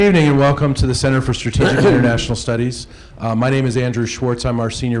Good evening and welcome to the Center for Strategic International Studies. My name is Andrew Schwartz. I'm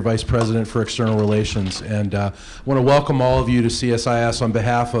our Senior Vice President for External Relations, and I want to welcome all of you to CSIS on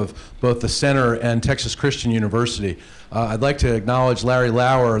behalf of both the Center and Texas Christian University. I'd like to acknowledge Larry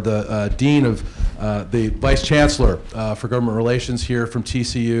Lauer, the Dean of the Vice Chancellor for Government Relations here from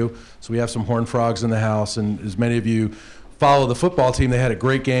TCU. So we have some horned frogs in the house, and as many of you follow the football team, they had a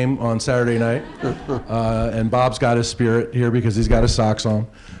great game on Saturday night, and Bob's got his spirit here because he's got his socks on.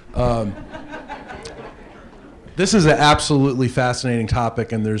 This is an absolutely fascinating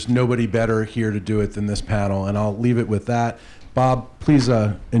topic, and there's nobody better here to do it than this panel, and I'll leave it with that. Bob, please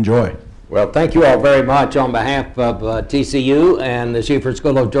enjoy. Well, thank you all very much on behalf of TCU and the Schieffer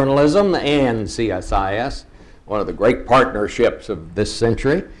School of Journalism and CSIS, one of the great partnerships of this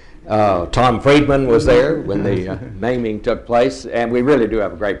century. Tom Friedman was there when the naming took place, and we really do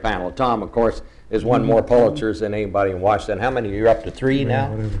have a great panel. Tom, of course, has won more Pulitzers than anybody in Washington. How many? You're up to 3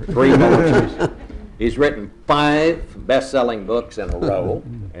 now? 3 Pulitzers. He's written 5 best-selling books in a row,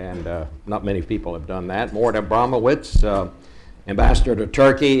 and not many people have done that. Mort Abramowitz, ambassador to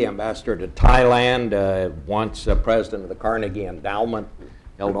Turkey, ambassador to Thailand, once president of the Carnegie Endowment,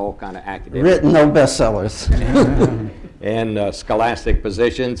 held all kind of academic... Written no bestsellers. and scholastic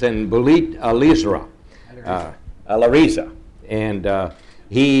positions, and Bulit Alizra, and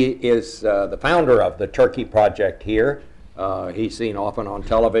he is the founder of the Turkey Project here. He's seen often on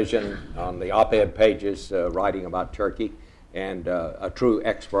television, on the op-ed pages, writing about Turkey, and a true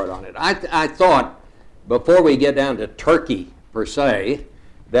expert on it. I thought, before we get down to Turkey per se,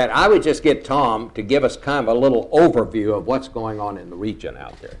 that I would just get Tom to give us kind of a little overview of what's going on in the region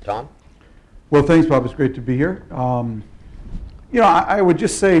out there. Tom? Well, thanks, Bob. It's great to be here. I would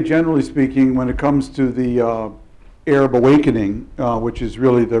just say, generally speaking, when it comes to the Arab awakening, which is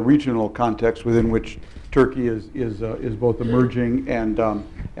really the regional context within which Turkey is both emerging and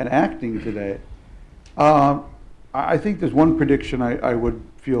acting today, I think there's one prediction I would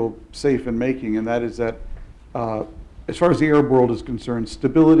feel safe in making, and that is that as far as the Arab world is concerned,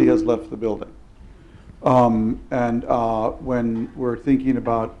 stability has left the building. When we're thinking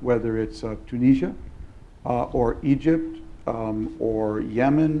about whether it's Tunisia or Egypt or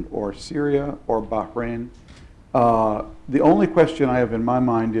Yemen or Syria or Bahrain, the only question I have in my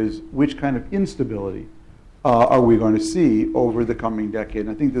mind is which kind of instability are we going to see over the coming decade? And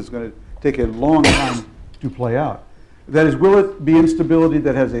I think this is going to take a long time to play out. That is, will it be instability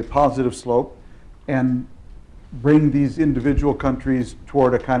that has a positive slope and bring these individual countries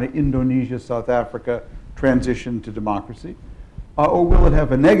toward a kind of Indonesia, South Africa transition to democracy? Or will it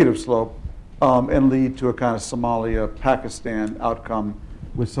have a negative slope and lead to a kind of Somalia, Pakistan outcome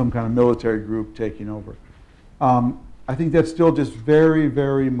with some kind of military group taking over? I think that's still just very,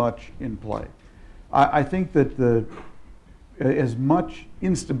 very much in play. I think that as much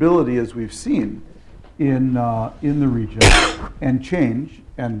instability as we've seen in the region and change,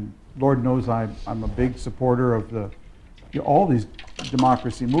 and Lord knows I'm a big supporter of all these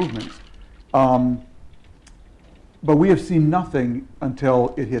democracy movements, but we have seen nothing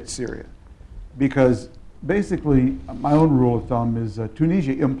until it hit Syria, because basically my own rule of thumb is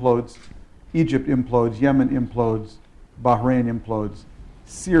Tunisia implodes, Egypt implodes, Yemen implodes, Bahrain implodes,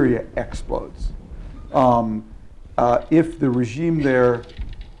 Syria explodes. If the regime there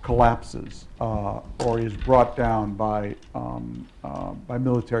collapses or is brought down by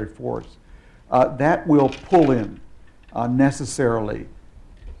military force, that will pull in necessarily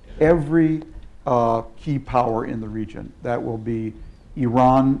every key power in the region. That will be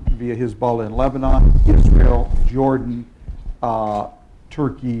Iran via Hezbollah in Lebanon, Israel, Jordan,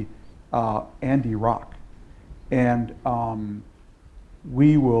 Turkey, and Iraq. And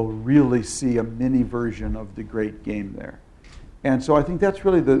we will really see a mini version of the great game there. And so I think that's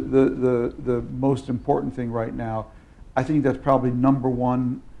really the most important thing right now. I think that's probably number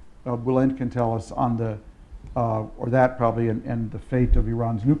one. Bülent can tell us on the, or that probably, and the fate of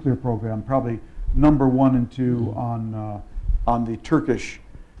Iran's nuclear program, probably number 1 and 2 on the Turkish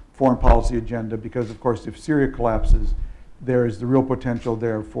foreign policy agenda, because of course if Syria collapses, there is the real potential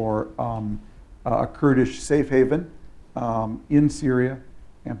there for a Kurdish safe haven in Syria,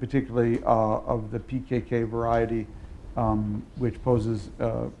 and particularly of the PKK variety, which poses,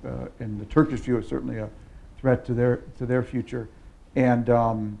 in the Turkish view, certainly a threat to their future. And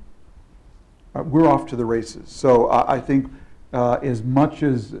we're off to the races. So I think as much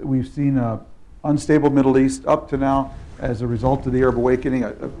as we've seen an unstable Middle East up to now as a result of the Arab awakening,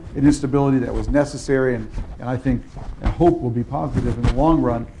 an instability that was necessary and I think and hope will be positive in the long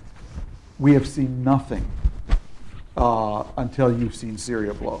run, we have seen nothing until you've seen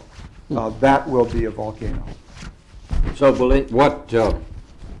Syria blow. That will be a volcano. So, Bülent,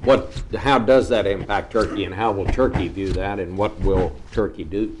 How does that impact Turkey, and how will Turkey view that, and what will Turkey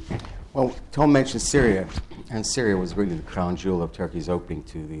do? Well, Tom mentioned Syria, and Syria was really the crown jewel of Turkey's opening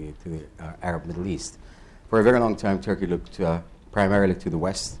to the Arab Middle East. For a very long time, Turkey looked primarily to the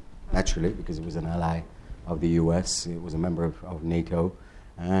West, naturally, because it was an ally of the U.S. It was a member of NATO,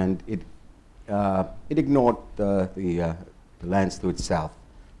 and it ignored the lands to its south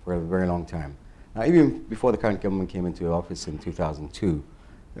for a very long time. Even before the current government came into office in 2002,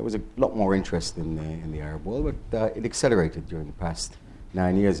 there was a lot more interest in the Arab world, but it accelerated during the past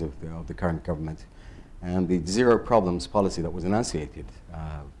 9 years of the current government. And the zero problems policy that was enunciated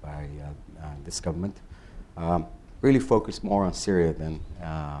by this government really focused more on Syria than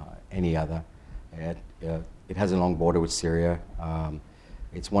any other. It has a long border with Syria.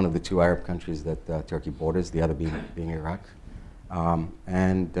 It's one of the two Arab countries that Turkey borders, the other being Iraq.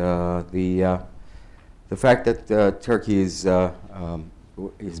 And the fact that Turkey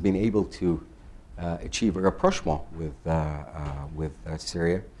has been able to achieve a rapprochement with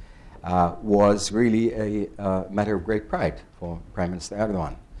Syria was really a matter of great pride for Prime Minister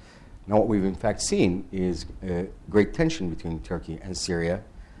Erdogan. Now, what we've in fact seen is great tension between Turkey and Syria,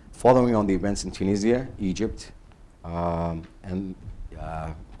 following on the events in Tunisia, Egypt, and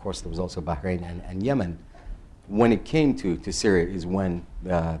of course there was also Bahrain and Yemen. When it came to Syria is when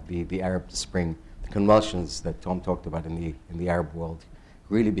the Arab Spring, the convulsions that Tom talked about in the Arab world,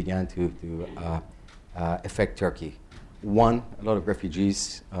 really began to affect Turkey. One, a lot of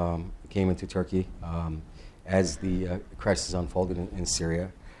refugees came into Turkey as the crisis unfolded in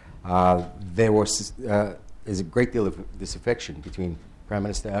Syria. There is a great deal of disaffection between Prime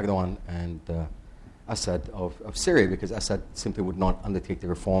Minister Erdogan and Assad of Syria, because Assad simply would not undertake the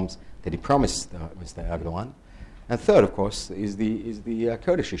reforms that he promised Mr. Erdogan. And third, of course, is the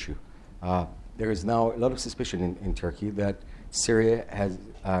Kurdish issue. There is now a lot of suspicion in Turkey that Syria has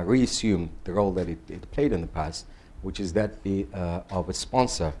reassumed the role that it played in the past, which is that of a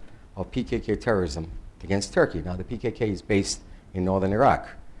sponsor of PKK terrorism against Turkey. Now, the PKK is based in northern Iraq,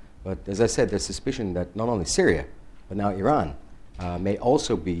 but as I said, there's suspicion that not only Syria, but now Iran may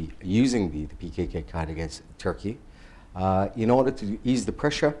also be using the PKK card against Turkey in order to ease the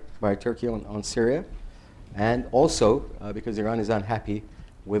pressure by Turkey on Syria, and also because Iran is unhappy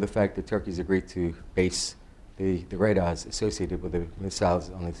with the fact that Turkey's agreed to base the radars associated with the missiles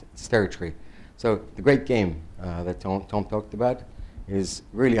on its territory. So the great game that Tom talked about is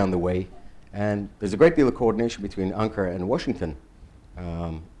really underway, and there's a great deal of coordination between Ankara and Washington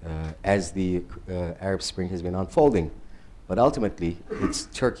as the Arab Spring has been unfolding. But ultimately, it's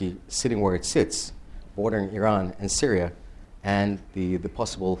Turkey sitting where it sits, bordering Iran and Syria, and the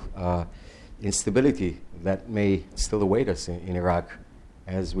possible instability that may still await us in Iraq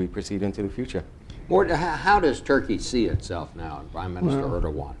as we proceed into the future. Mort, how does Turkey see itself now, Prime Minister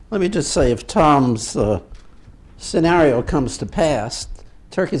Erdogan? Let me just say, if Tom's scenario comes to pass,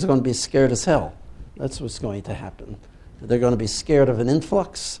 Turkey's going to be scared as hell. That's what's going to happen. They're going to be scared of an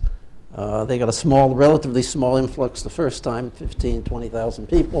influx. They got a relatively small influx the first time, 15, 20,000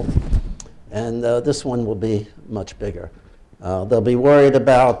 people. And this one will be much bigger. They'll be worried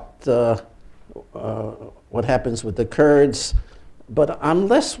about what happens with the Kurds. But I'm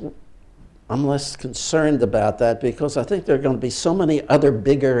less concerned about that, because I think there are going to be so many other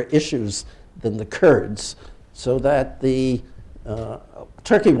bigger issues than the Kurds, so that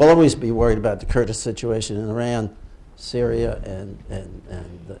Turkey will always be worried about the Kurdish situation in Iran, Syria, and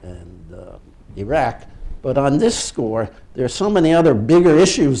Iraq. But on this score, there are so many other bigger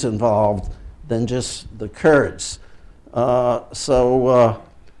issues involved than just the Kurds. What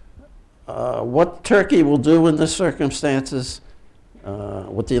Turkey will do in this circumstances,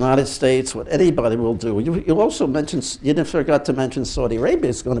 what the United States, what anybody will do. You also mentioned, you forgot to mention Saudi Arabia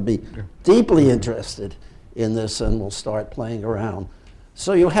is going to be deeply interested in this and will start playing around.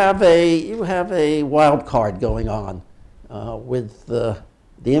 So you have a wild card going on with the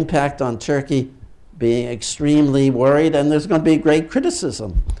impact on Turkey being extremely worried, and there's going to be great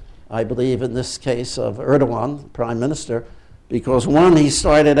criticism, I believe, in this case of Erdogan, the Prime Minister, because one, he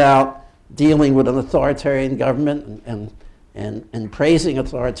started out dealing with an authoritarian government and praising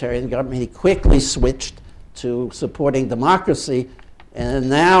authoritarian government. He quickly switched to supporting democracy, and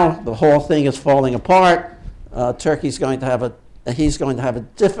now the whole thing is falling apart. Turkey's going to have a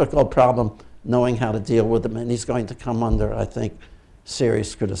difficult problem knowing how to deal with them, and he's going to come under, I think,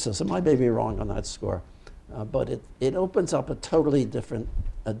 serious criticism. I may be wrong on that score, but it opens up a totally different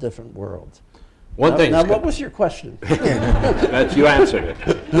world. Now, what was your question? That's, you answered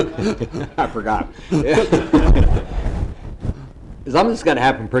it. I forgot. Something's going to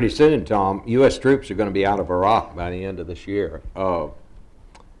happen pretty soon, Tom. U.S. troops are going to be out of Iraq by the end of this year.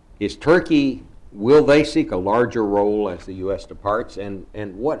 Is Turkey, will they seek a larger role as the U.S. departs? And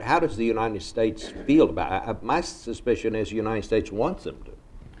how does the United States feel about it? My suspicion is the United States wants them to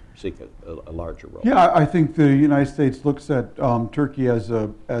seek a larger role. Yeah, I think the United States looks at Turkey as a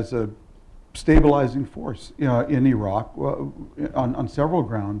stabilizing force in Iraq on several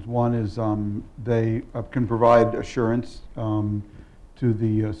grounds. One is they can provide assurance to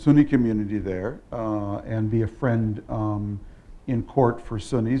the Sunni community there and be a friend in court for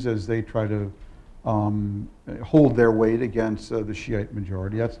Sunnis as they try to hold their weight against the Shiite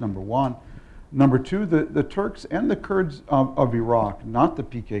majority. That's number one. Number two, the Turks and the Kurds of Iraq, not the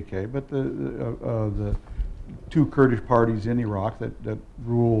PKK, but the two Kurdish parties in Iraq that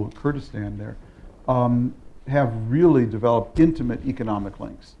rule Kurdistan there, have really developed intimate economic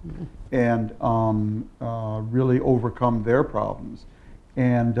links and really overcome their problems.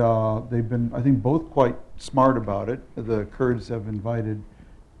 And they've been, I think, both quite smart about it. The Kurds have invited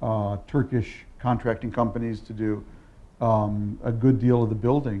Turkish contracting companies to do a good deal of the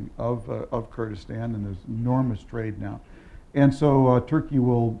building of Kurdistan, and there's enormous trade now. And so Turkey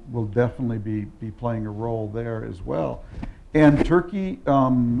will definitely be playing a role there as well. And Turkey,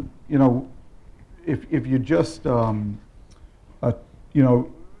 if you just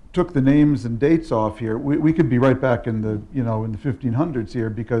took the names and dates off here, we could be right back in the in the 1500s here,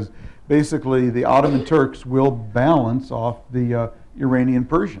 because basically the Ottoman Turks will balance off the Iranian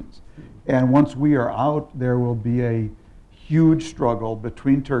Persians. And once we are out, there will be a huge struggle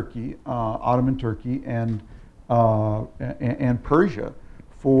between Turkey, Ottoman Turkey, and Persia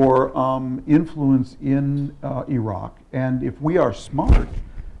for influence in Iraq. And if we are smart,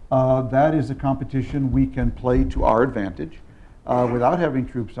 that is a competition we can play to our advantage without having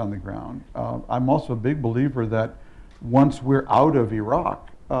troops on the ground. I'm also a big believer that once we're out of Iraq,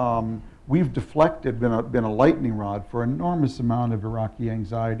 we've deflected, been a lightning rod for an enormous amount of Iraqi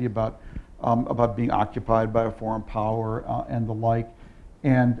anxiety about being occupied by a foreign power and the like.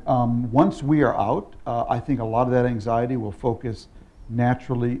 And once we are out, I think a lot of that anxiety will focus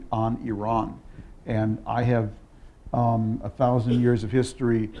naturally on Iran. And I have 1,000 years of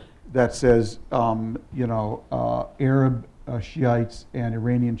history that says, Arab Shiites and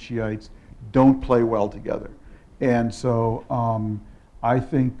Iranian Shiites don't play well together. And so I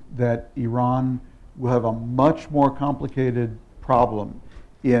think that Iran will have a much more complicated problem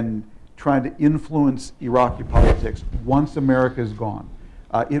in trying to influence Iraqi politics once America is gone.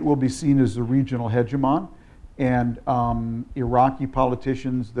 It will be seen as a regional hegemon, and Iraqi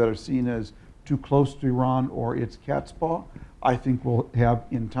politicians that are seen as too close to Iran or its cat's paw, I think will have,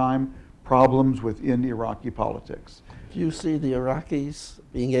 in time, problems within Iraqi politics. Do you see the Iraqis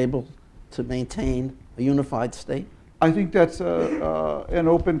being able to maintain a unified state? I think that's an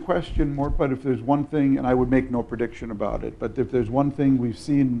open question, Mort, but if there's one thing, and I would make no prediction about it, but if there's one thing we've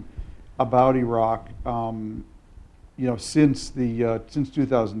seen about Iraq, since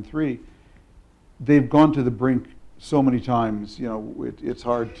 2003, they've gone to the brink so many times. It's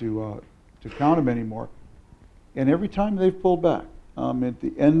hard to count them anymore, and every time they've pulled back. At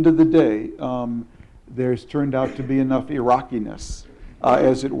the end of the day, there's turned out to be enough Iraqiness,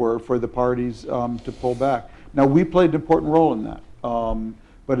 as it were, for the parties to pull back. Now, we played an important role in that,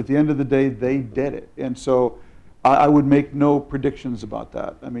 but at the end of the day, they did it, and so I would make no predictions about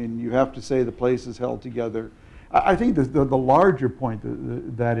that. I mean, you have to say the place is held together. I think the larger point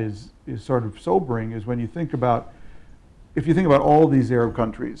that is sort of sobering is when you think about, if you think about all these Arab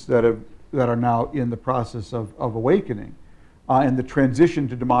countries that are now in the process of awakening, and the transition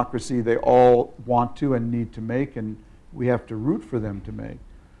to democracy they all want to and need to make, and we have to root for them to make.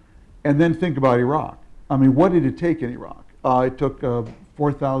 And then think about Iraq. I mean, what did it take in Iraq? It took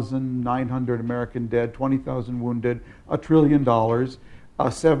 4,900 American dead, 20,000 wounded, $1 trillion,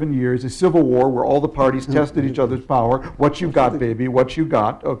 7 years, a civil war where all the parties tested each other's power. What you got, baby? What you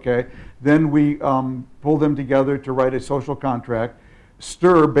got? Okay. Then we pull them together to write a social contract,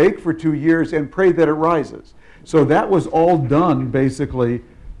 stir, bake for 2 years, and pray that it rises. So that was all done basically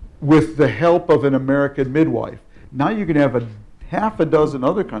with the help of an American midwife. Now you can have half a dozen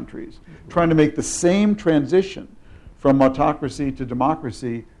other countries trying to make the same transition from autocracy to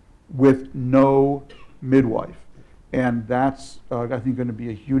democracy with no midwife. And that's, I think, going to be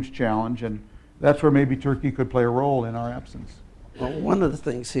a huge challenge, and that's where maybe Turkey could play a role in our absence. Well, one of the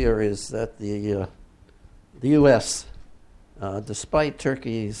things here is that the U.S., despite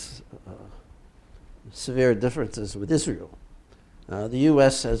Turkey's severe differences with Israel, the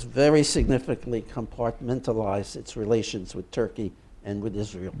U.S. has very significantly compartmentalized its relations with Turkey and with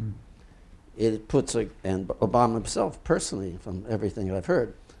Israel. It puts, and Obama himself personally, from everything I've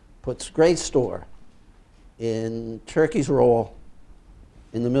heard, puts great store in Turkey's role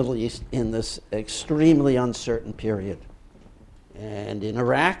in the Middle East in this extremely uncertain period. And in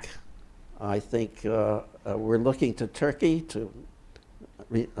Iraq, I think we're looking to Turkey to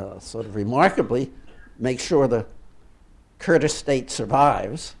sort of remarkably make sure the Kurdish state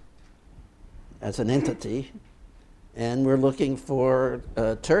survives as an entity, and we're looking for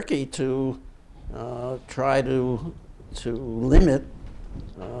Turkey to try to limit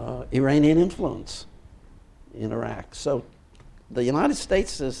Iranian influence in Iraq. So the United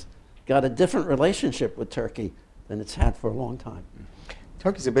States has got a different relationship with Turkey than it's had for a long time.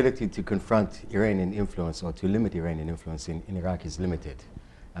 Turkey's ability to confront Iranian influence or to limit Iranian influence in Iraq is limited.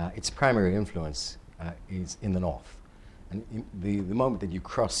 Its primary influence is in the north. And the moment that you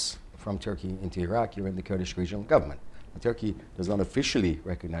cross from Turkey into Iraq, you're in the Kurdish regional government. Now, Turkey does not officially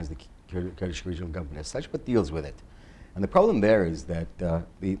recognize the Kurdish regional government as such, but deals with it. And the problem there is that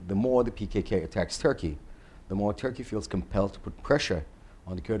the more the PKK attacks Turkey, the more Turkey feels compelled to put pressure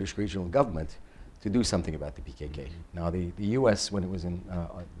on the Kurdish regional government to do something about the PKK. Now, the U.S., when it was in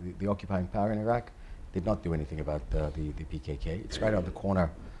the occupying power in Iraq, did not do anything about the PKK. It's right on the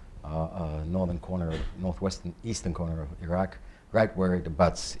corner, northern corner, northwestern, eastern corner of Iraq, right where it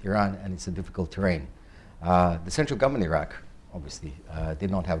abuts Iran, and it's a difficult terrain. The central government in Iraq, obviously,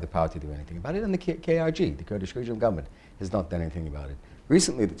 did not have the power to do anything about it, and the KRG, the Kurdish regional government, has not done anything about it.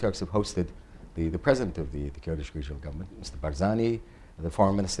 Recently, the Turks have hosted the president of the Kurdish regional government, Mr. Barzani, the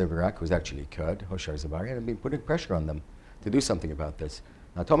foreign minister of Iraq, who's actually Kurd, Hoshar Zabari, and have been putting pressure on them to do something about this.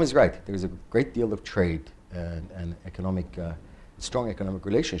 Now, Tom is right. There is a great deal of trade and strong economic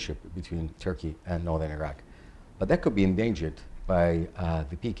relationship between Turkey and northern Iraq. But that could be endangered by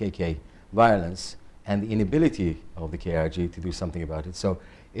the PKK violence and the inability of the KRG to do something about it. So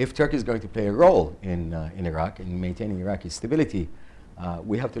if Turkey is going to play a role in Iraq, in maintaining Iraqi stability,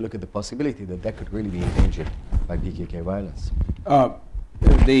 we have to look at the possibility that that could really be endangered by PKK violence.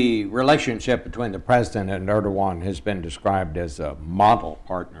 The relationship between the president and Erdogan has been described as a model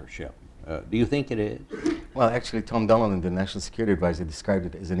partnership. Do you think it is? Well, actually, Tom Donilon, the National Security Advisor, described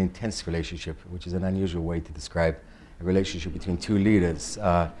it as an intense relationship, which is an unusual way to describe a relationship between two leaders.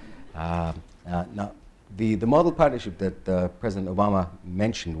 Now, the model partnership that President Obama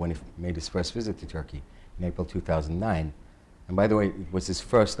mentioned when he made his first visit to Turkey in April 2009, and by the way, it was his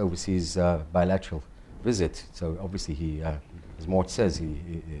first overseas bilateral visit, so obviously he, as Mort says, he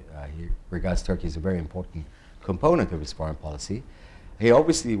regards Turkey as a very important component of his foreign policy. He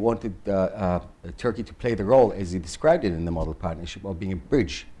obviously wanted Turkey to play the role, as he described it in the model partnership, of being a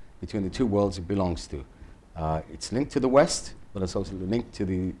bridge between the two worlds it belongs to. It's linked to the West, but it's also linked to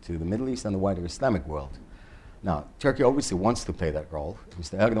the Middle East and the wider Islamic world. Now, Turkey obviously wants to play that role.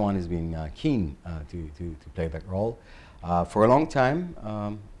 Mr. Erdogan has been keen to play that role. For a long time,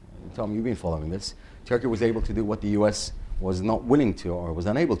 Tom, you've been following this, Turkey was able to do what the U.S. was not willing to or was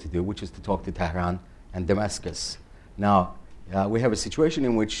unable to do, which is to talk to Tehran and Damascus. Now, we have a situation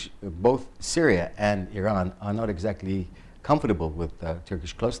in which both Syria and Iran are not exactly comfortable with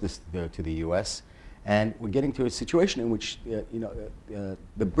Turkish closeness to the U.S., and we're getting to a situation in which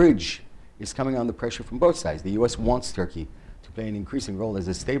the bridge is coming under pressure from both sides. The U.S. wants Turkey to play an increasing role as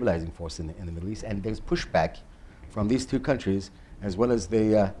a stabilizing force in the Middle East, and there's pushback from these two countries, as well as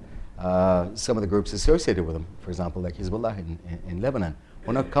some of the groups associated with them, for example, like Hezbollah in Lebanon,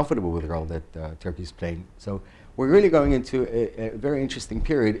 were not comfortable with the role that Turkey is playing. So we're really going into a very interesting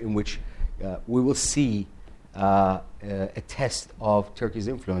period in which we will see a test of Turkey's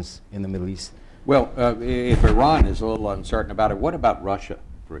influence in the Middle East. Well, if Iran is a little uncertain about it, what about Russia,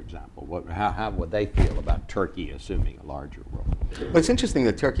 for example? How would they feel about Turkey assuming a larger role? Well, it's interesting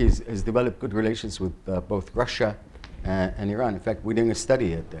that Turkey has developed good relations with both Russia and Iran. In fact, we're doing a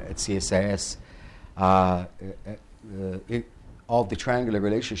study at CSIS of the triangular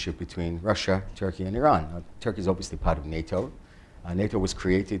relationship between Russia, Turkey, and Iran. Now, Turkey is obviously part of NATO. NATO was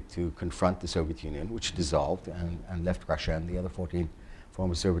created to confront the Soviet Union, which dissolved and left Russia and the other 14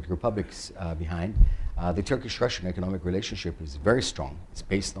 former Soviet republics behind. The Turkish-Russian economic relationship is very strong. It's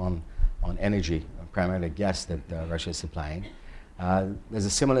based on energy, primarily gas that Russia is supplying. There's a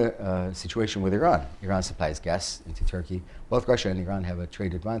similar situation with Iran. Iran supplies gas into Turkey. Both Russia and Iran have a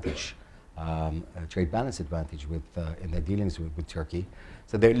trade advantage, a trade balance advantage in their dealings with Turkey.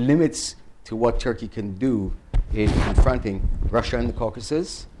 So there are limits to what Turkey can do in confronting Russia in the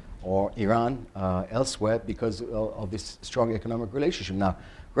Caucasus or Iran elsewhere because of this strong economic relationship. Now,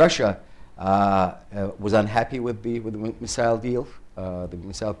 Russia was unhappy with the missile deal, the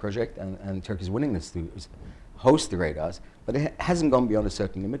missile project, and Turkey's willingness to host the radars, but it hasn't gone beyond a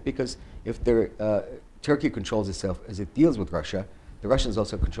certain limit because if Turkey controls itself as it deals with Russia, the Russians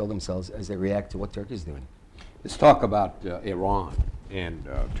also control themselves as they react to what Turkey is doing. Let's talk about Iran and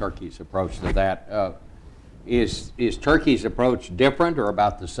Turkey's approach to that. Is Turkey's approach different or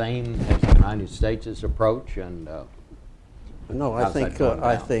about the same as the United States' approach? And No, I how's that think going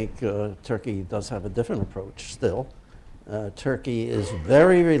I down? think Turkey does have a different approach still. Turkey is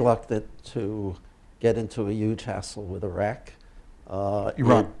very reluctant to get into a huge hassle with Iraq.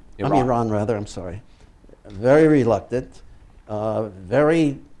 Iran. Iran, rather. I'm sorry. Very reluctant.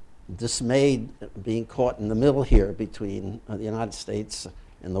 Very dismayed being caught in the middle here between the United States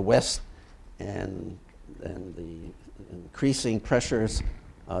and the West, and the increasing pressures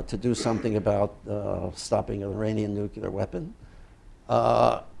to do something about stopping an Iranian nuclear weapon.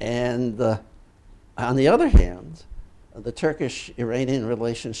 And on the other hand, the Turkish-Iranian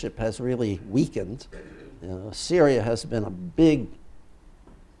relationship has really weakened. Syria has been a big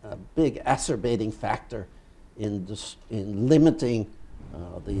acerbating factor in limiting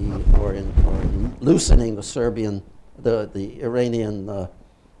or in loosening the Iranian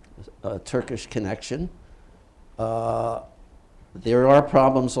Turkish connection. There are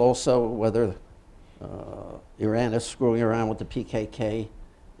problems also whether Iran is screwing around with the PKK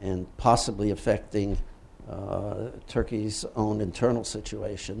and possibly affecting Turkey's own internal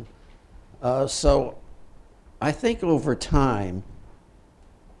situation. So I think over time,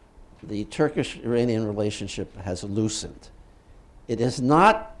 the Turkish-Iranian relationship has loosened. It has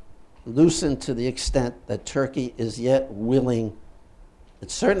not loosened to the extent that Turkey is yet willing,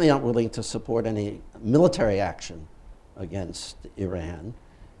 it's certainly not willing to support any military action against Iran.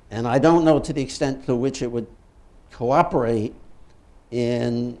 And I don't know to the extent to which it would cooperate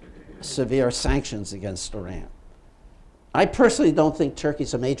in severe sanctions against Iran. I personally don't think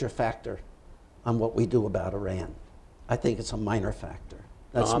Turkey's a major factor on what we do about Iran. I think it's a minor factor.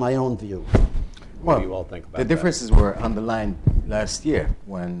 That's my own view. What do you all think about The that? differences were underlined last year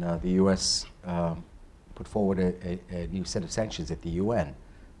when the U.S. Put forward a new set of sanctions at the UN.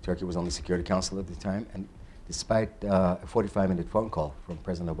 Turkey was on the Security Council at the time, and despite a 45-minute phone call from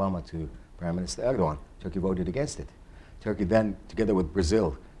President Obama to Prime Minister Erdogan, Turkey voted against it. Turkey then, together with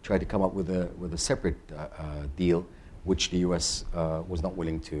Brazil, tried to come up with a separate deal, which the U.S. Was not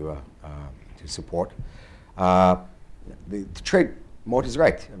willing to support. The trade, Mort is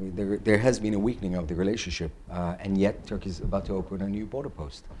right. I mean, there has been a weakening of the relationship, and yet Turkey is about to open a new border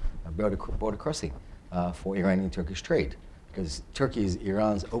post, a border crossing for Iranian-Turkish trade, because Turkey is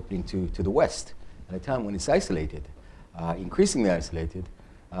Iran's opening to the West at a time when it's isolated, increasingly isolated.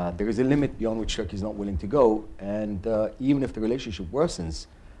 There is a limit beyond which Turkey is not willing to go, and even if the relationship worsens,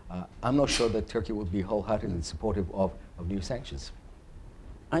 I'm not sure that Turkey would be wholeheartedly supportive of new sanctions.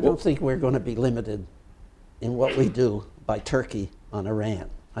 I don't think we're going to be limited in what we do by Turkey on Iran.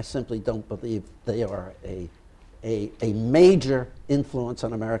 I simply don't believe they are a major influence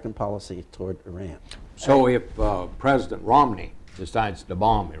on American policy toward Iran. So if President Romney decides to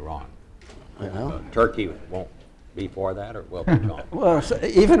bomb Iran, Turkey won't be for that, or will be gone? Well, so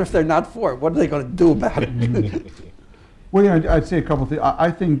even if they're not for it, what are they going to do about it? Well, yeah, I'd say a couple of things. I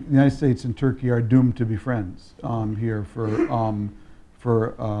think the United States and Turkey are doomed to be friends here for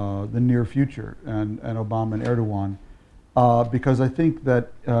the near future, and Obama and Erdogan, because I think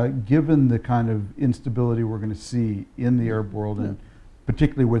that given the kind of instability we're going to see in the Arab world, and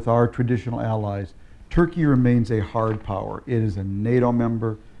particularly with our traditional allies, Turkey remains a hard power. It is a NATO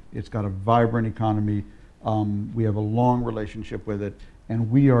member. It's got a vibrant economy. We have a long relationship with it,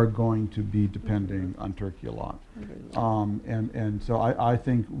 and we are going to be depending on Turkey a lot. And so I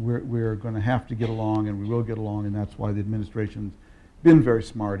think we're going to have to get along, and we will get along, and that's why the administration's been very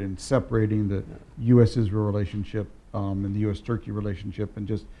smart in separating the U.S.-Israel relationship and the U.S.-Turkey relationship, and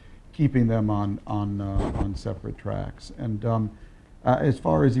just keeping them on separate tracks. And as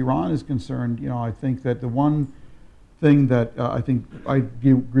far as Iran is concerned, I think that the one thing that I think I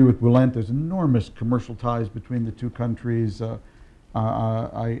agree with Willent, there's enormous commercial ties between the two countries. The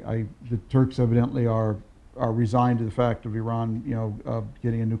Turks evidently are resigned to the fact of Iran,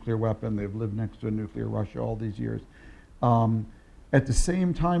 getting a nuclear weapon. They've lived next to a nuclear Russia all these years. At the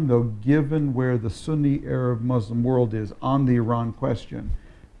same time, though, given where the Sunni Arab Muslim world is on the Iran question,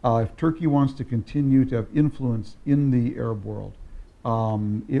 if Turkey wants to continue to have influence in the Arab world,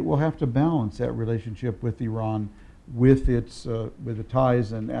 it will have to balance that relationship with Iran with with the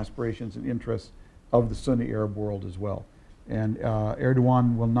ties and aspirations and interests of the Sunni Arab world as well. And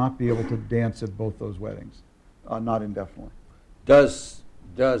Erdogan will not be able to dance at both those weddings, not indefinitely. Does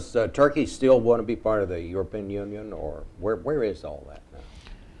Turkey still want to be part of the European Union, or where is all that now?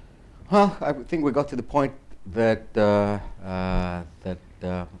 Well, I think we got to the point that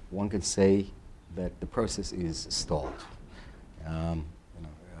one could say that the process is stalled.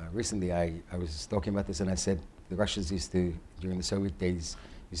 Recently, I was talking about this, and I said, the Russians used to, during the Soviet days,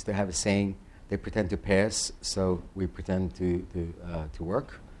 used to have a saying, they pretend to pay us, so we pretend to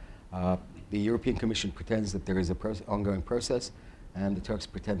work. The European Commission pretends that there is an ongoing process, and the Turks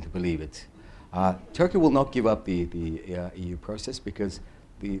pretend to believe it. Turkey will not give up the EU process because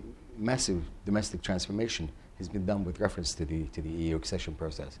the massive domestic transformation has been done with reference to the EU accession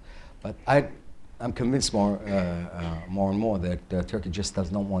process. But I'm convinced more and more that Turkey just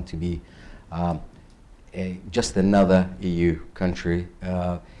does not want to be just another EU country.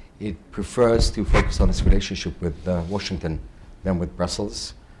 It prefers to focus on its relationship with Washington than with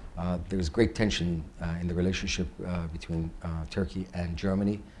Brussels. There is great tension in the relationship between Turkey and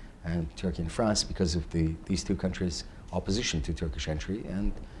Germany and Turkey and France because of these two countries' opposition to Turkish entry.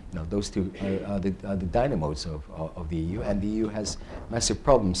 And those two are the dynamos of the EU, and the EU has massive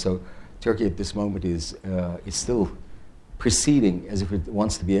problems. So Turkey at this moment is still proceeding as if it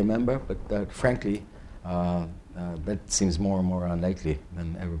wants to be a member, but frankly, that seems more and more unlikely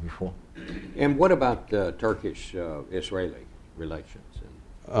than ever before. And what about Turkish-Israeli relations?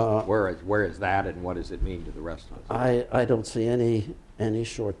 And where is that, and what does it mean to the rest of us? I don't see any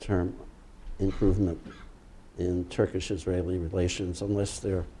short-term improvement in Turkish-Israeli relations unless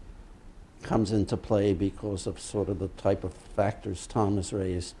there comes into play because of sort of the type of factors Tom has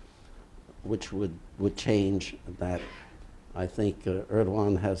raised, which would change that. I think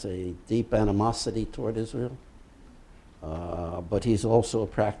Erdogan has a deep animosity toward Israel, but he's also a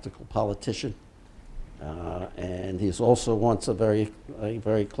practical politician, and he also wants a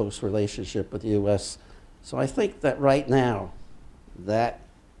very close relationship with the U.S. So I think that right now, that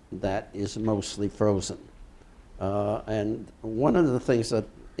is mostly frozen. And one of the things that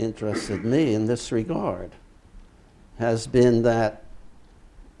interested me in this regard has been that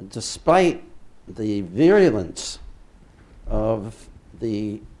despite the virulence of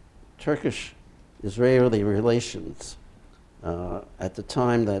the Turkish-Israeli relations at the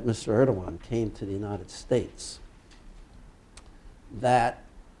time that Mr. Erdogan came to the United States, that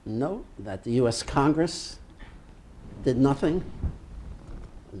the U.S. Congress did nothing,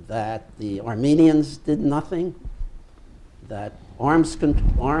 that the Armenians did nothing, that arms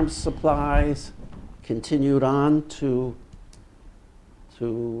supplies continued on to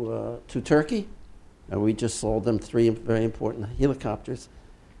Turkey. And we just sold them 3 very important helicopters.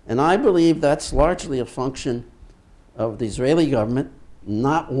 And I believe that's largely a function of the Israeli government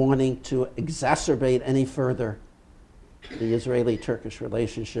not wanting to exacerbate any further the Israeli-Turkish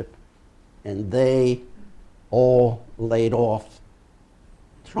relationship. And they all laid off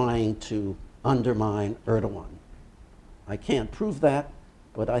trying to undermine Erdogan. I can't prove that,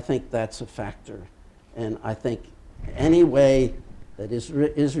 but I think that's a factor. And I think any way that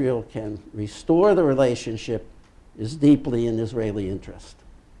Israel can restore the relationship is deeply in Israeli interest.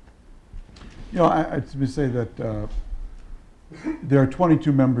 I would say that there are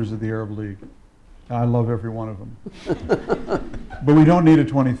 22 members of the Arab League. I love every one of them. But we don't need a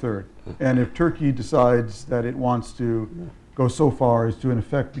 23rd. And if Turkey decides that it wants to go so far as to, in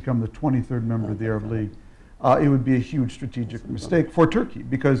effect, become the 23rd member of the Arab League, it would be a huge strategic mistake for Turkey,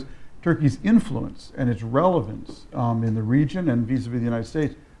 because Turkey's influence and its relevance in the region and vis-a-vis the United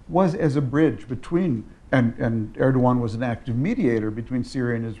States was as a bridge between, and Erdogan was an active mediator between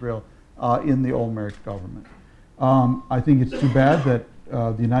Syria and Israel in the Olmert government. I think it's too bad that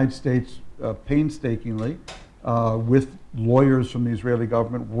the United States painstakingly, with lawyers from the Israeli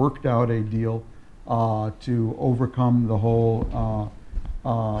government, worked out a deal to overcome the whole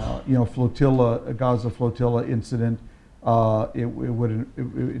Gaza flotilla incident.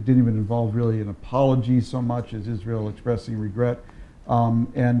 It didn't even involve really an apology so much as Israel expressing regret.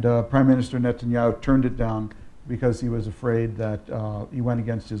 And Prime Minister Netanyahu turned it down because he was afraid that he went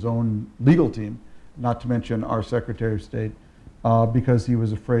against his own legal team, not to mention our Secretary of State, because he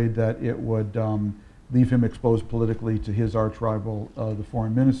was afraid that it would leave him exposed politically to his arch rival, the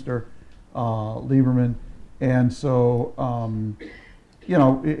foreign minister, Lieberman. And so,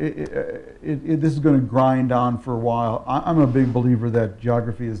 this is going to grind on for a while. I'm a big believer that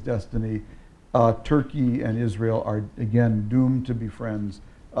geography is destiny. Turkey and Israel are, again, doomed to be friends,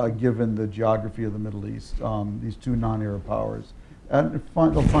 given the geography of the Middle East, these two non-Arab powers. And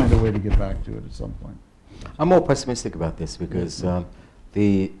they'll find a way to get back to it at some point. I'm more pessimistic about this because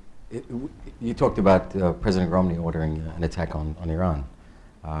you talked about President Romney ordering an attack on Iran.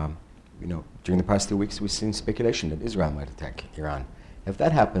 During the past 2 weeks, we've seen speculation that Israel might attack Iran. If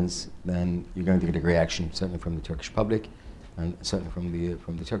that happens, then you're going to get a reaction, certainly from the Turkish public, and certainly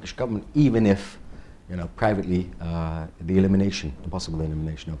from the Turkish government, even if, privately, the possible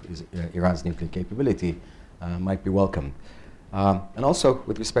elimination of Iran's nuclear capability might be welcomed. And also,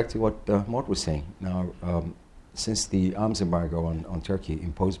 with respect to what Mort was saying, now, since the arms embargo on Turkey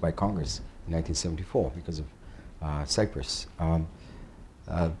imposed by Congress in 1974 because of Cyprus,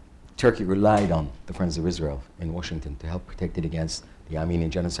 Turkey relied on the Friends of Israel in Washington to help protect it against the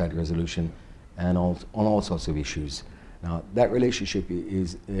Armenian Genocide Resolution and on all sorts of issues. Now, that relationship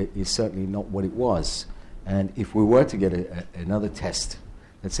is certainly not what it was. And if we were to get another test,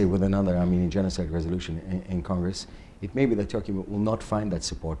 let's say with another Armenian Genocide Resolution in Congress, it may be that Turkey will not find that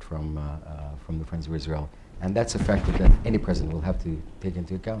support from the Friends of Israel. And that's a factor that any president will have to take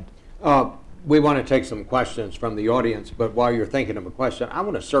into account. We want to take some questions from the audience, but while you're thinking of a question, I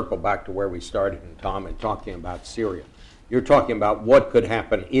want to circle back to where we started, Tom, and talking about Syria. You're talking about what could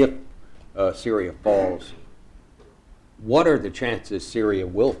happen if Syria falls. What are the chances Syria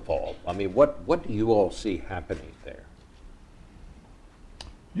will fall? I mean, what do you all see happening there?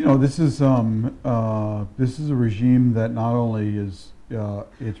 You know, this is a regime that not only is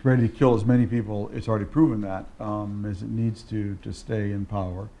it's ready to kill as many people, it's already proven that, as it needs to stay in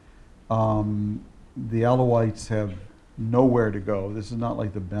power. The Alawites have nowhere to go. This is not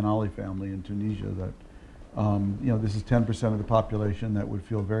like the Ben Ali family in Tunisia that, you know, this is 10% of the population that would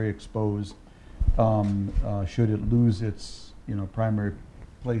feel very exposed should it lose its, you know, primary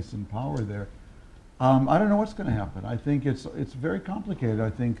place in power there. I don't know what's going to happen. I think it's very complicated. I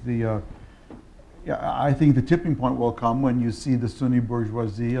think the tipping point will come when you see the Sunni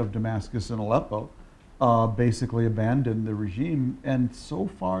bourgeoisie of Damascus and Aleppo basically abandon the regime, and so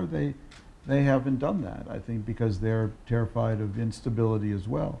far they haven't done that. I think because they're terrified of instability as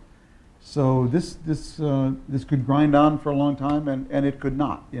well. So this could grind on for a long time, and it could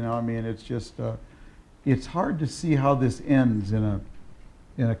not. You know, I mean, it's just it's hard to see how this ends in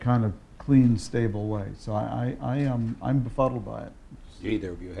a kind of clean, stable way. So I'm befuddled by it. Do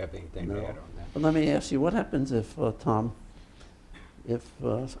either of you have anything to add on that? But let me ask you, what happens if, Tom, if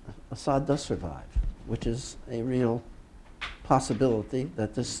Assad does survive, which is a real possibility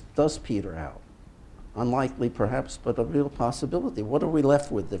that this does peter out? Unlikely, perhaps, but a real possibility. What are we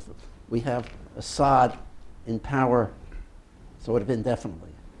left with if we have Assad in power sort of indefinitely?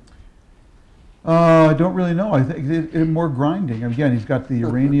 I don't really know. I think more grinding. Again, he's got the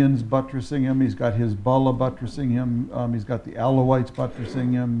Iranians buttressing him. He's got Hezbollah buttressing him. He's got the Alawites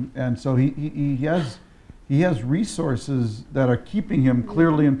buttressing him, and so he has resources that are keeping him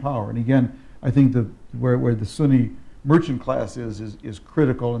clearly in power. And again, I think where the Sunni merchant class is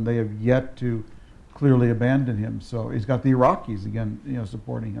critical, and they have yet to clearly abandon him. So he's got the Iraqis again, you know,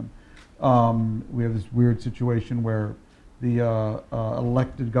 supporting him. We have this weird situation where the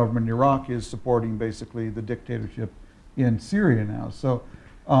elected government in Iraq is supporting basically the dictatorship in Syria now. So,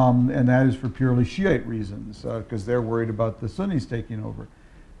 and that is for purely Shiite reasons, because they're worried about the Sunnis taking over.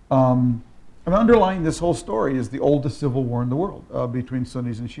 And underlying this whole story is the oldest civil war in the world between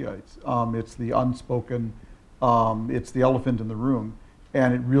Sunnis and Shiites. It's the unspoken, it's the elephant in the room,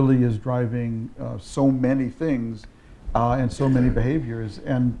 and it really is driving so many things and so many behaviors.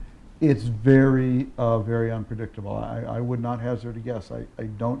 And it's very, very unpredictable. I would not hazard a guess. I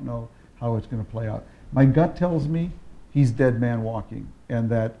don't know how it's going to play out. My gut tells me he's dead man walking, and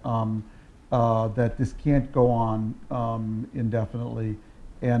that that this can't go on indefinitely,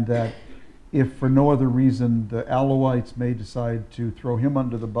 and that if for no other reason the Alawites may decide to throw him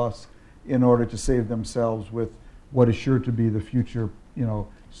under the bus in order to save themselves with what is sure to be the future, you know,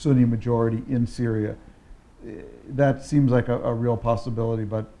 Sunni majority in Syria. That seems like a real possibility,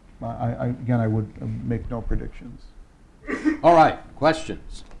 but I would make no predictions. All right,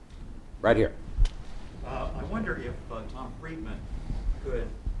 questions? Right here. I wonder if Tom Friedman could.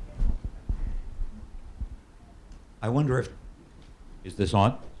 I wonder if. Is this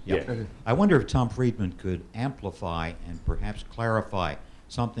on? Yeah. I wonder if Tom Friedman could amplify and perhaps clarify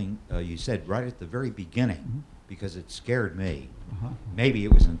something you said right at the very beginning, because it scared me. Maybe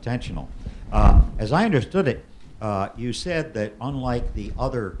it was intentional. As I understood it, you said that unlike the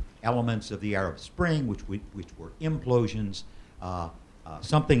other elements of the Arab Spring, which were implosions,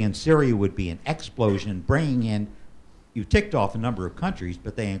 something in Syria would be an explosion, bringing in, you ticked off a number of countries,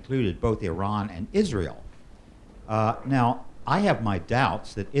 but they included both Iran and Israel. Now, I have my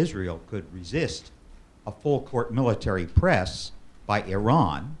doubts that Israel could resist a full-court military press by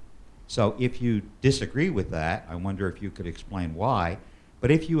Iran. So if you disagree with that, I wonder if you could explain why.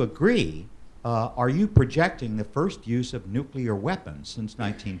 But if you agree, are you projecting the first use of nuclear weapons since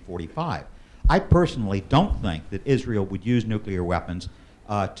 1945? I personally don't think that Israel would use nuclear weapons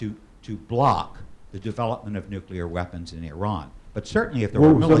to block the development of nuclear weapons in Iran. But certainly if there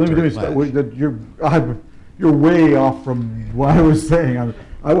were military plans. You're way off from what I was saying.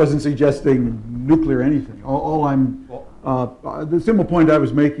 I wasn't suggesting nuclear anything. The simple point I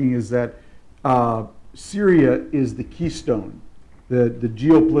was making is that Syria is the keystone, the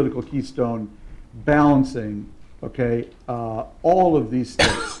geopolitical keystone balancing, okay, all of these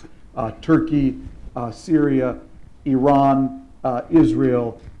states, Turkey, Syria, Iran,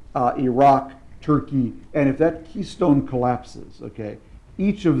 Israel, Iraq, Turkey, and if that keystone collapses, okay,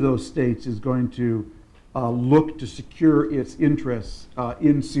 each of those states is going to look to secure its interests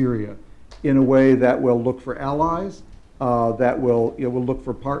in Syria in a way that will look for allies, that will look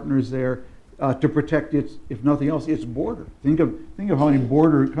for partners there to protect its, if nothing else, its border. Think of how many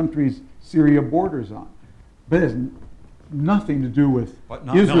border countries Syria borders on, but it has nothing to do with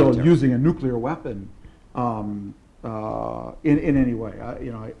Israel military. using a nuclear weapon in any way.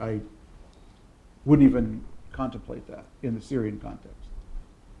 I wouldn't even contemplate that in the Syrian context.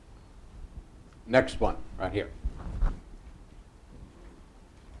 Next one, right here.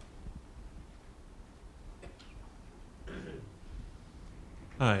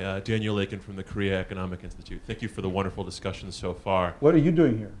 Hi, Daniel Lakin from the Korea Economic Institute. Thank you for the wonderful discussion so far. What are you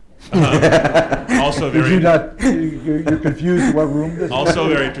doing here? Also Did very you not? You're confused what room this is? also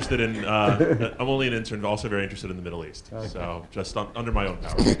very interested in. I'm only an intern, but also very interested in the Middle East. Okay. So just under my own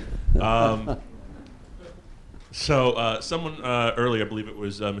power. Someone earlier, I believe it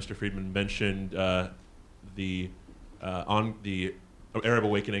was Mr. Friedman, mentioned the Arab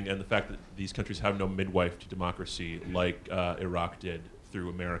awakening and the fact that these countries have no midwife to democracy like Iraq did through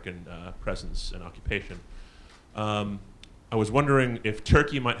American presence and occupation. I was wondering if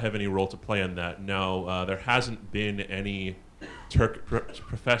Turkey might have any role to play in that. Now, there hasn't been any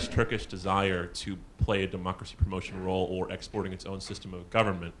professed Turkish desire to play a democracy promotion role or exporting its own system of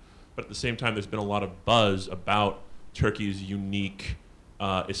government. But at the same time, there's been a lot of buzz about Turkey's unique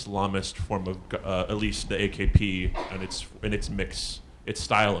Islamist form of, at least the AKP and its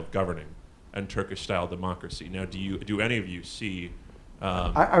style of governing, and Turkish-style democracy. Now, do any of you see?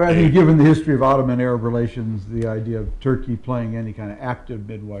 I think, given the history of Ottoman-Arab relations, the idea of Turkey playing any kind of active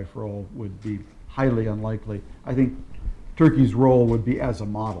midwife role would be highly unlikely. I think Turkey's role would be as a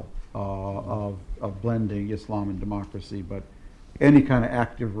model of blending Islam and democracy, but any kind of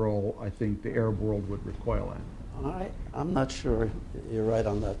active role, I think the Arab world would recoil at. I'm not sure you're right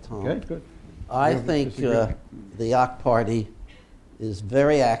on that, Tom. Okay, good. I think the AK Party is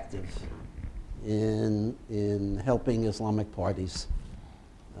very active in helping Islamic parties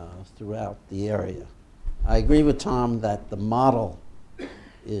throughout the area. I agree with Tom that the model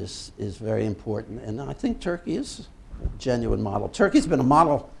is very important, and I think Turkey is a genuine model. Turkey's been a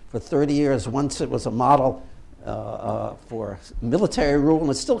model for 30 years. Once it was a model for military rule,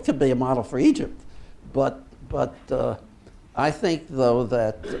 and it still could be a model for Egypt. But I think, though,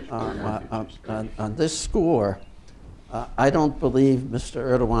 that on this score, I don't believe Mr.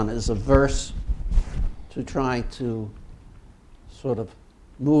 Erdogan is averse to trying to sort of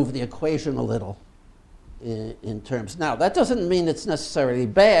move the equation a little in terms. Now, that doesn't mean it's necessarily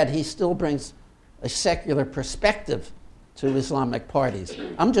bad. He still brings a secular perspective to Islamic parties.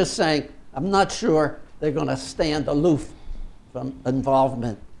 I'm just saying, I'm not sure they're going to stand aloof from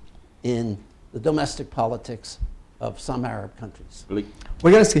involvement in the domestic politics of some Arab countries.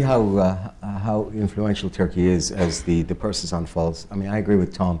 We're going to see how influential Turkey is as the process unfolds. I mean, I agree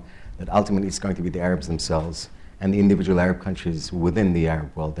with Tom that ultimately it's going to be the Arabs themselves and the individual Arab countries within the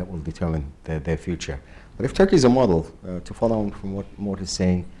Arab world that will determine their future. But if Turkey is a model, to follow on from what Mort is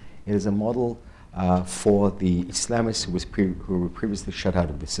saying, it is a model for the Islamists who were previously shut out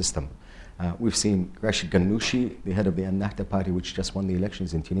of the system. We've seen Rashid Ghannouchi, the head of the Ennahda party, which just won the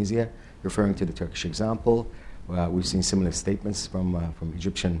elections in Tunisia, referring to the Turkish example. We've seen similar statements from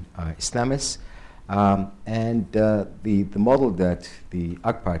Egyptian Islamists. And the model that the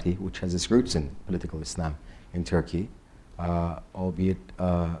AK party, which has its roots in political Islam in Turkey, albeit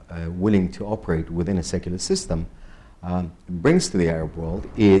willing to operate within a secular system, brings to the Arab world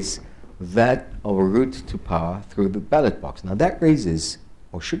is that of a route to power through the ballot box. Now that raises,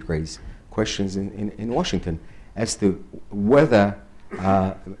 or should raise, questions in Washington as to whether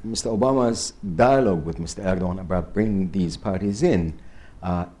Mr. Obama's dialogue with Mr. Erdogan about bringing these parties in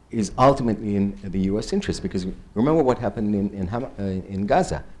is ultimately in the U.S. interest. Because remember what happened in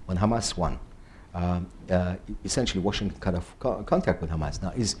Gaza when Hamas won. Essentially, Washington cut off contact with Hamas.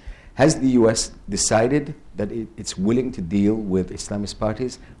 Now, has the U.S. decided that it's willing to deal with Islamist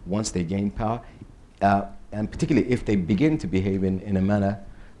parties once they gain power, and particularly if they begin to behave in a manner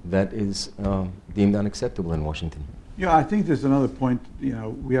that is deemed unacceptable in Washington? Yeah, I think there's another point,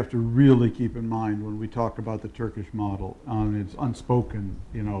 we have to really keep in mind when we talk about the Turkish model. It's unspoken,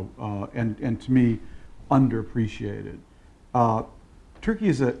 and to me, underappreciated.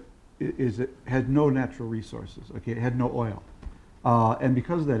 Turkey had no natural resources. Okay, it had no oil. And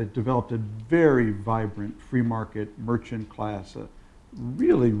because of that, it developed a very vibrant free market merchant class,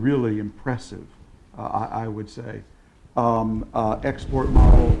 really, really impressive, I would say, export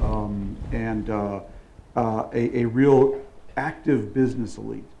model, and a real active business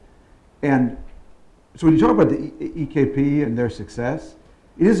elite. And so when you talk about the EKP and their success,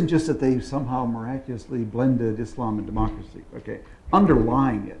 it isn't just that they somehow miraculously blended Islam and democracy. Okay,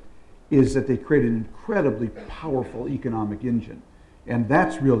 underlying it is that they created an incredibly powerful economic engine. And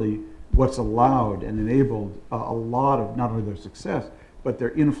that's really what's allowed and enabled a lot of not only their success, but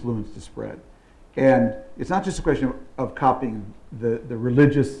their influence to spread. And it's not just a question of copying the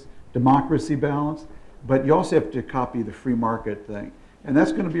religious democracy balance, but you also have to copy the free market thing. And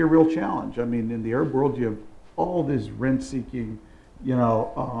that's going to be a real challenge. I mean, in the Arab world, you have all these rent-seeking,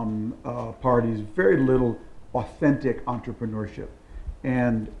 parties, very little authentic entrepreneurship.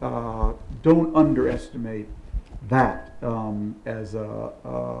 And don't underestimate that as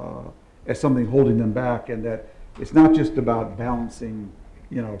something holding them back, and that it's not just about balancing,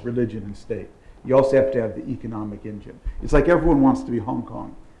 religion and state. You also have to have the economic engine. It's like everyone wants to be Hong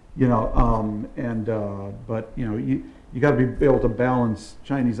Kong, but you got to be able to balance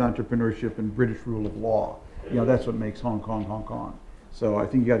Chinese entrepreneurship and British rule of law. That's what makes Hong Kong Hong Kong. So I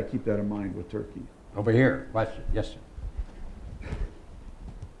think you got to keep that in mind with Turkey. Over here, question. Yes, sir.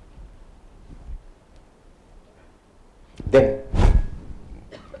 Dick.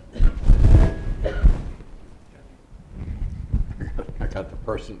 I got the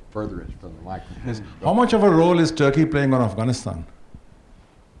person furthest from the microphone. Yes. How much of a role is Turkey playing on Afghanistan?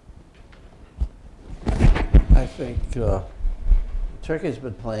 I think Turkey's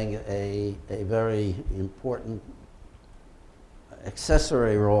been playing a very important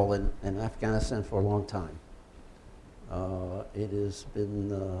accessory role in Afghanistan for a long time. It has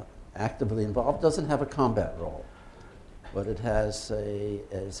been actively involved. Doesn't have a combat role, but it has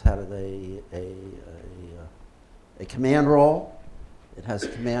had a command role. It has a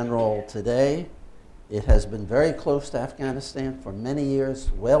command role today. It has been very close to Afghanistan for many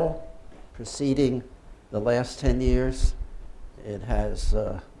years, well preceding the last 10 years. It has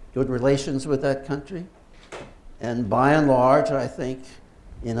good relations with that country. And by and large, I think,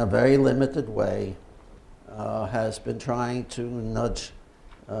 in a very limited way, has been trying to nudge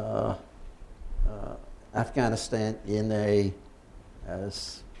Afghanistan in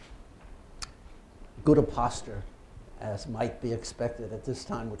as good a posture as might be expected at this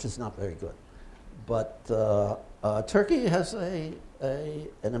time, which is not very good. But Turkey has an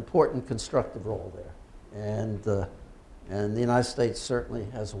important constructive role there, and the United States certainly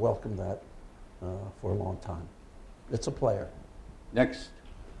has welcomed that for a long time. It's a player. Next,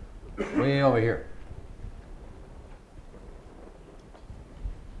 way over here.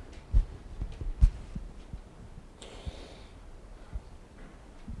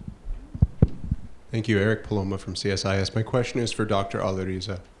 Thank you, Eric Paloma from CSIS. My question is for Dr.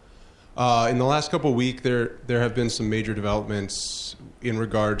 Alireza. In the last couple of weeks, there have been some major developments in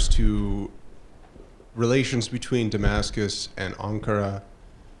regards to relations between Damascus and Ankara,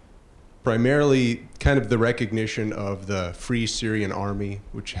 primarily kind of the recognition of the Free Syrian Army,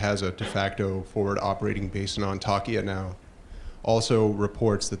 which has a de facto forward operating base in Antakya now. Also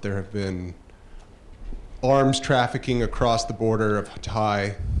reports that there have been arms trafficking across the border of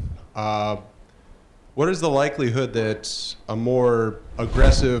Hatay. What is the likelihood that a more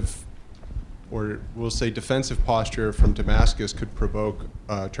aggressive, or we'll say defensive posture from Damascus could provoke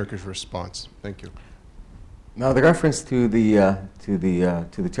a Turkish response? Thank you. Now, the reference to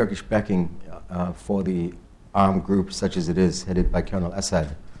the Turkish backing for the armed group, such as it is, headed by Colonel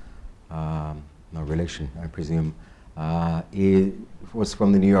Assad, no relation, I presume, it was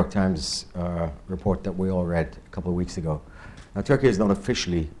from the New York Times report that we all read a couple of weeks ago. Now, Turkey has not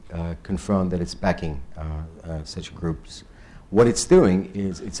officially confirmed that it's backing such groups. What it's doing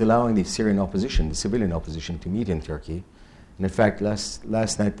is it's allowing the Syrian opposition, the civilian opposition, to meet in Turkey. And in fact, last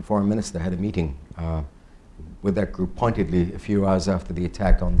night the foreign minister had a meeting with that group, pointedly a few hours after the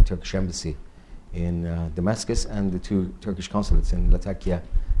attack on the Turkish embassy in Damascus and the two Turkish consulates in Latakia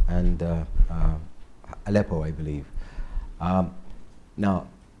and Aleppo, I believe. Now,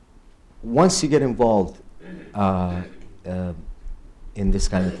 once you get involved in this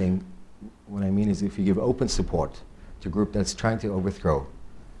kind of thing, what I mean is if you give open support to a group that's trying to overthrow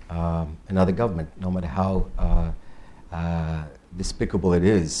another government, no matter how despicable it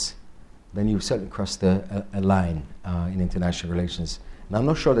is, then you've certainly crossed a line in international relations. And I'm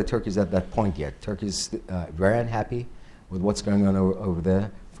not sure that Turkey's at that point yet. Turkey's very unhappy with what's going on over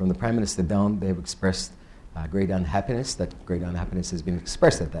there. From the Prime Minister down, they've expressed great unhappiness. That great unhappiness has been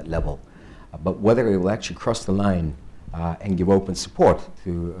expressed at that level. But whether it will actually cross the line and give open support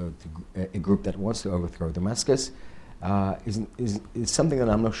to a group that wants to overthrow Damascus is something that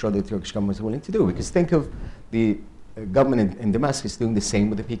I'm not sure the Turkish government is willing to do. Because think of the government in Damascus doing the same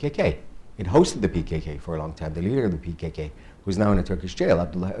with the PKK. It hosted the PKK for a long time. The leader of the PKK, who's now in a Turkish jail,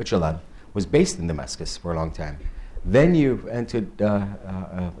 Abdullah Öcalan, was based in Damascus for a long time. Then you've entered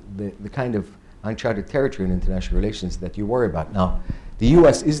the kind of uncharted territory in international relations that you worry about. Now, the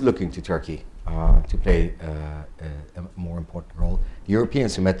U.S. is looking to Turkey to play a more important role. The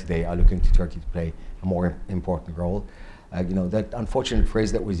Europeans who met today are looking to Turkey to play a more important role. That unfortunate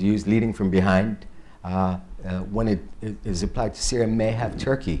phrase that was used, leading from behind, when it is applied to Syria, may have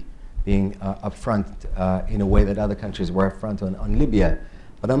Turkey being up front in a way that other countries were up front on Libya.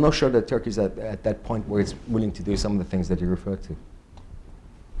 But I'm not sure that Turkey's at that point where it's willing to do some of the things that you referred to.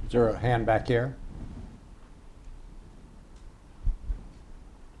 Is there a hand back here?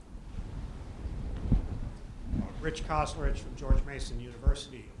 Rich Koslerich from George Mason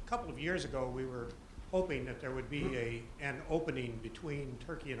University. A couple of years ago, we were hoping that there would be an opening between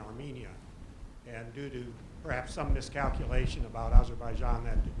Turkey and Armenia. And due to perhaps some miscalculation about Azerbaijan,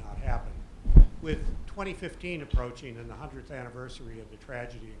 that did not happen. With 2015 approaching and the 100th anniversary of the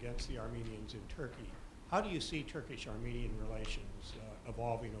tragedy against the Armenians in Turkey, how do you see Turkish-Armenian relations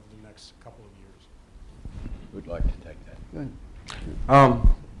evolving over the next couple of years? Who'd like to take that?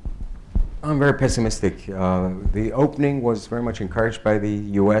 I'm very pessimistic. The opening was very much encouraged by the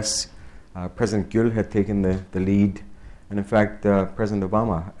U.S. President Gül had taken the lead. And in fact, President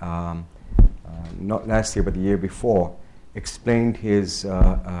Obama, not last year but the year before, explained his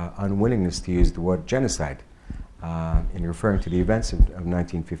unwillingness to use the word genocide in referring to the events of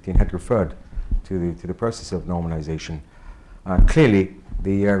 1915, had referred to the process of normalization. Clearly,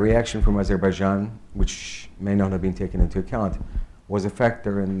 the reaction from Azerbaijan, which may not have been taken into account, was a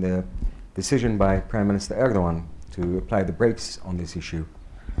factor in the decision by Prime Minister Erdogan to apply the brakes on this issue.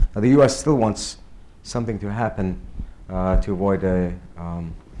 Now, the U.S. still wants something to happen to avoid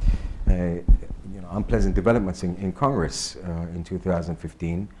unpleasant developments in Congress in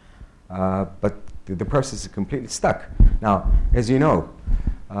 2015, but the process is completely stuck. Now, as you know,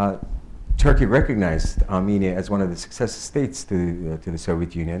 Turkey recognized Armenia as one of the successor states to the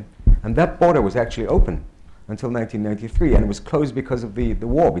Soviet Union, and that border was actually open until 1993, and it was closed because of the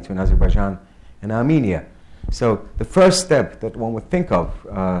war between Azerbaijan and Armenia. So the first step that one would think of,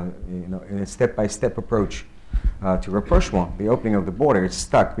 in a step-by-step approach to rapprochement, the opening of the border, is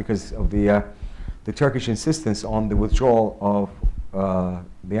stuck because of the Turkish insistence on the withdrawal of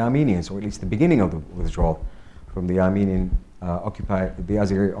the Armenians, or at least the beginning of the withdrawal from the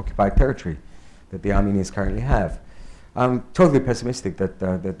Azeri occupied territory that the Armenians currently have. I'm totally pessimistic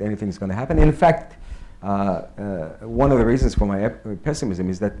that anything is going to happen. In fact, one of the reasons for my pessimism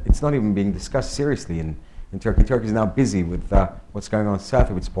is that it's not even being discussed seriously in Turkey. Turkey is now busy with what's going on south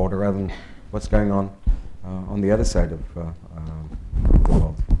of its border rather than what's going on the other side of the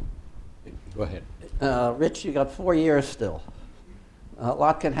world. Go ahead. Rich, you got 4 years still. A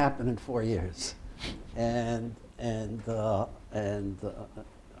lot can happen in 4 years, and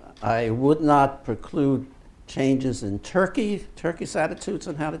I would not preclude changes in Turkey's attitudes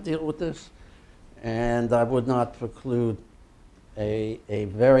on how to deal with this, and I would not preclude a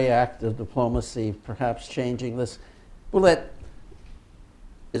very active diplomacy, perhaps changing this. Bullet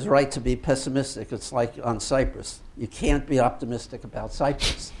is right to be pessimistic. It's like on Cyprus. You can't be optimistic about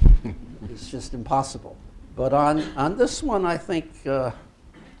Cyprus. It's just impossible. But on this one, I think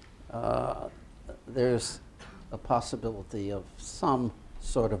there's a possibility of some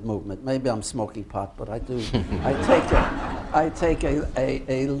sort of movement. Maybe I'm smoking pot, but I do. I take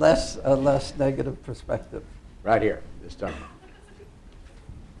a less negative perspective. Right here, this time.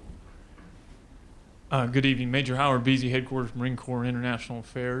 Good evening. Major Howard Beasy, Headquarters Marine Corps International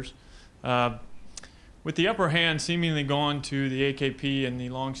Affairs. With the upper hand seemingly gone to the AKP and the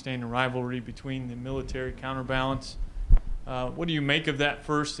long-standing rivalry between the military counterbalance, what do you make of that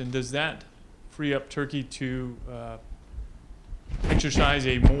first, and does that free up Turkey to exercise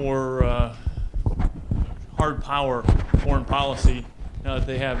a more hard power foreign policy now that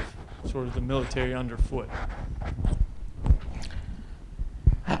they have sort of the military underfoot?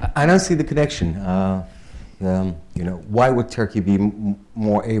 I don't see the connection. Why would Turkey be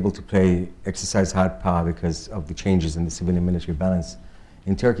more able to exercise hard power because of the changes in the civilian-military balance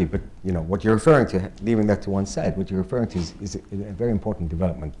in Turkey? But what you're referring to, leaving that to one side, what you're referring to is a very important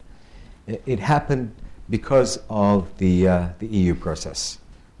development. It happened because of the EU process.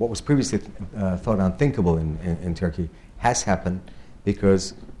 What was previously thought unthinkable in Turkey has happened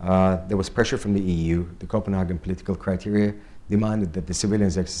because there was pressure from the EU. The Copenhagen political criteria demanded that the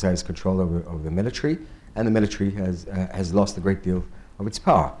civilians exercise control over the military, and the military has lost a great deal of its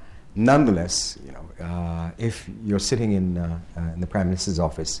power. Nonetheless, if you're sitting in the Prime Minister's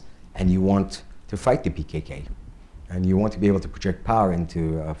office and you want to fight the PKK, and you want to be able to project power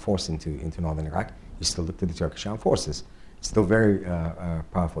force into northern Iraq, you still look to the Turkish armed forces. It's still a very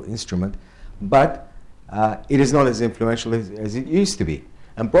powerful instrument, but it is not as influential as it used to be.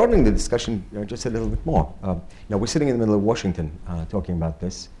 And broadening the discussion just a little bit more, we're sitting in the middle of Washington talking about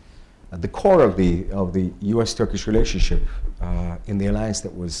this. At the core of the U.S.-Turkish relationship in the alliance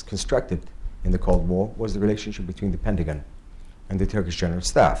that was constructed in the Cold War was the relationship between the Pentagon and the Turkish General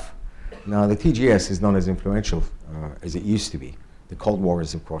Staff. Now, the TGS is not as influential as it used to be. The Cold War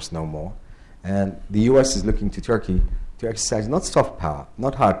is, of course, no more. And the U.S. is looking to Turkey to exercise not soft power,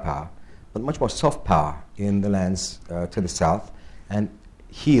 not hard power, but much more soft power in the lands to the south and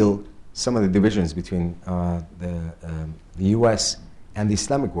heal some of the divisions between the U.S. and the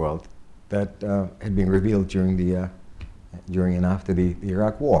Islamic world that had been revealed during and after the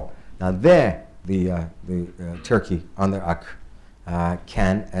Iraq War. Now, there, the Turkey on the Iraq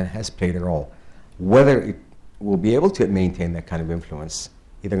can and has played a role. Whether it will be able to maintain that kind of influence,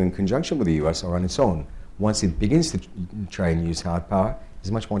 either in conjunction with the U.S. or on its own, once it begins to try and use hard power,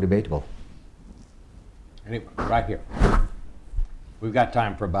 is much more debatable. Anyway, right here. We've got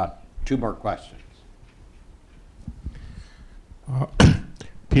time for about 2 more questions.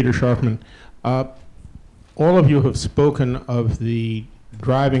 Peter Sharfman. All of you have spoken of the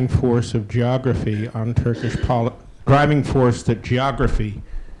driving force of geography on Turkish driving force that geography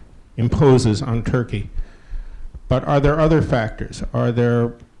imposes on Turkey. But are there other factors? Are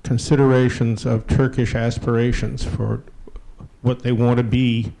there considerations of Turkish aspirations for what they want to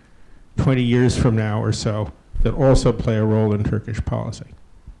be 20 years from now or so that also play a role in Turkish policy?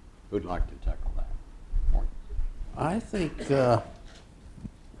 Who'd like to tackle that? I think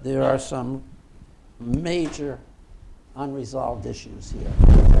there are some major unresolved issues here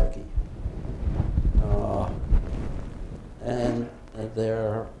in Turkey. And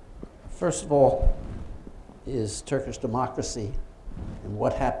there, first of all, is Turkish democracy and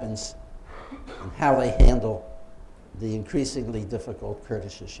what happens and how they handle the increasingly difficult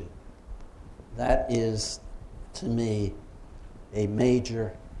Kurdish issue. That is, to me, a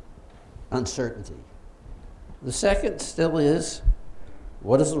major uncertainty. The second still is,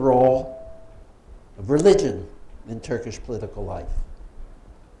 what is the role of religion in Turkish political life?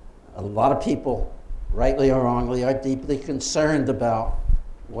 A lot of people, rightly or wrongly, are deeply concerned about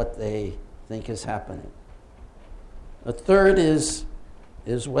what they think is happening. The third is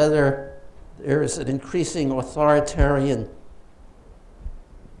whether there is an increasing authoritarian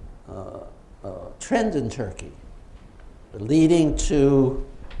trend in Turkey leading to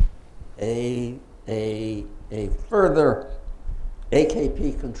a further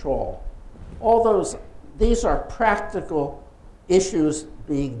AKP control. These are practical issues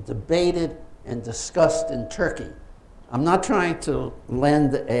being debated and discussed in Turkey. I'm not trying to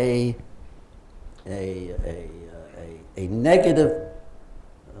lend a negative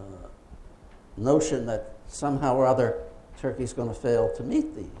notion that somehow or other Turkey's going to fail to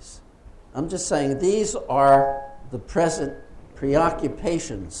meet these. I'm just saying these are the present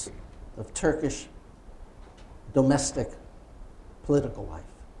preoccupations of Turkish domestic political life.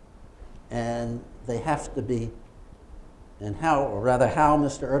 And they have to be, and how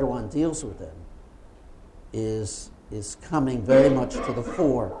Mr. Erdogan deals with them is coming very much to the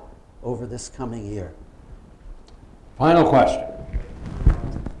fore over this coming year. Final question.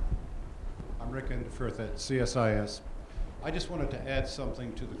 I'm Rick Endefirth at CSIS. I just wanted to add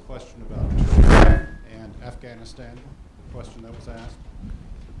something to the question about Turkey and Afghanistan, the question that was asked.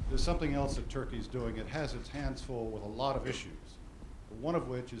 There's something else that Turkey's doing. It has its hands full with a lot of issues, one of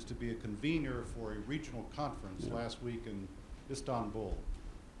which is to be a convener for a regional conference last week in Istanbul.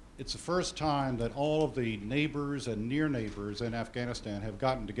 It's the first time that all of the neighbors and near neighbors in Afghanistan have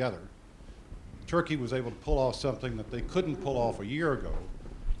gotten together. Turkey was able to pull off something that they couldn't pull off a year ago,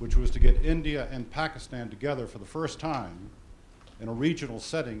 which was to get India and Pakistan together for the first time in a regional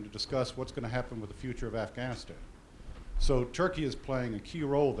setting to discuss what's going to happen with the future of Afghanistan. So Turkey is playing a key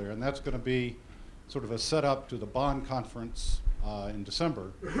role there, and that's going to be sort of a setup to the Bonn conference in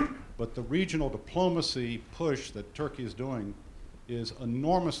December. But the regional diplomacy push that Turkey is doing is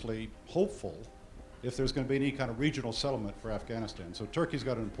enormously hopeful if there's going to be any kind of regional settlement for Afghanistan. So Turkey's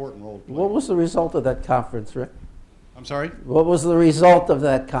got an important role to play. What was the result of that conference, Rick? I'm sorry? What was the result of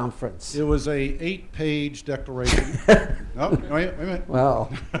that conference? It was a 8-page declaration. No, wait a minute.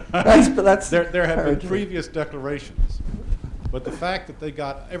 Well, that's there have been previous declarations, but the fact that they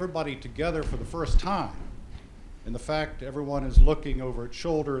got everybody together for the first time, and the fact everyone is looking over its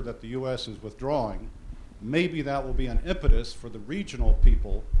shoulder that the U.S. is withdrawing, maybe that will be an impetus for the regional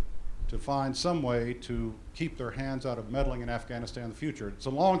people to find some way to keep their hands out of meddling in Afghanistan in the future. It's a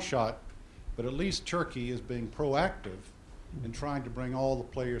long shot, but at least Turkey is being proactive in trying to bring all the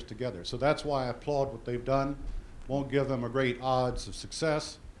players together. So that's why I applaud what they've done. Won't give them a great odds of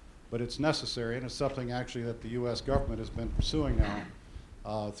success, but it's necessary, and it's something actually that the U.S. government has been pursuing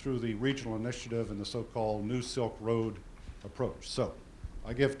now through the regional initiative and the so-called New Silk Road approach. So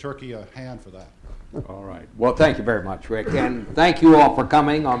I give Turkey a hand for that. All right. Well, thank you very much, Rick. And thank you all for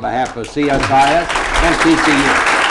coming on behalf of CSIS and TCU.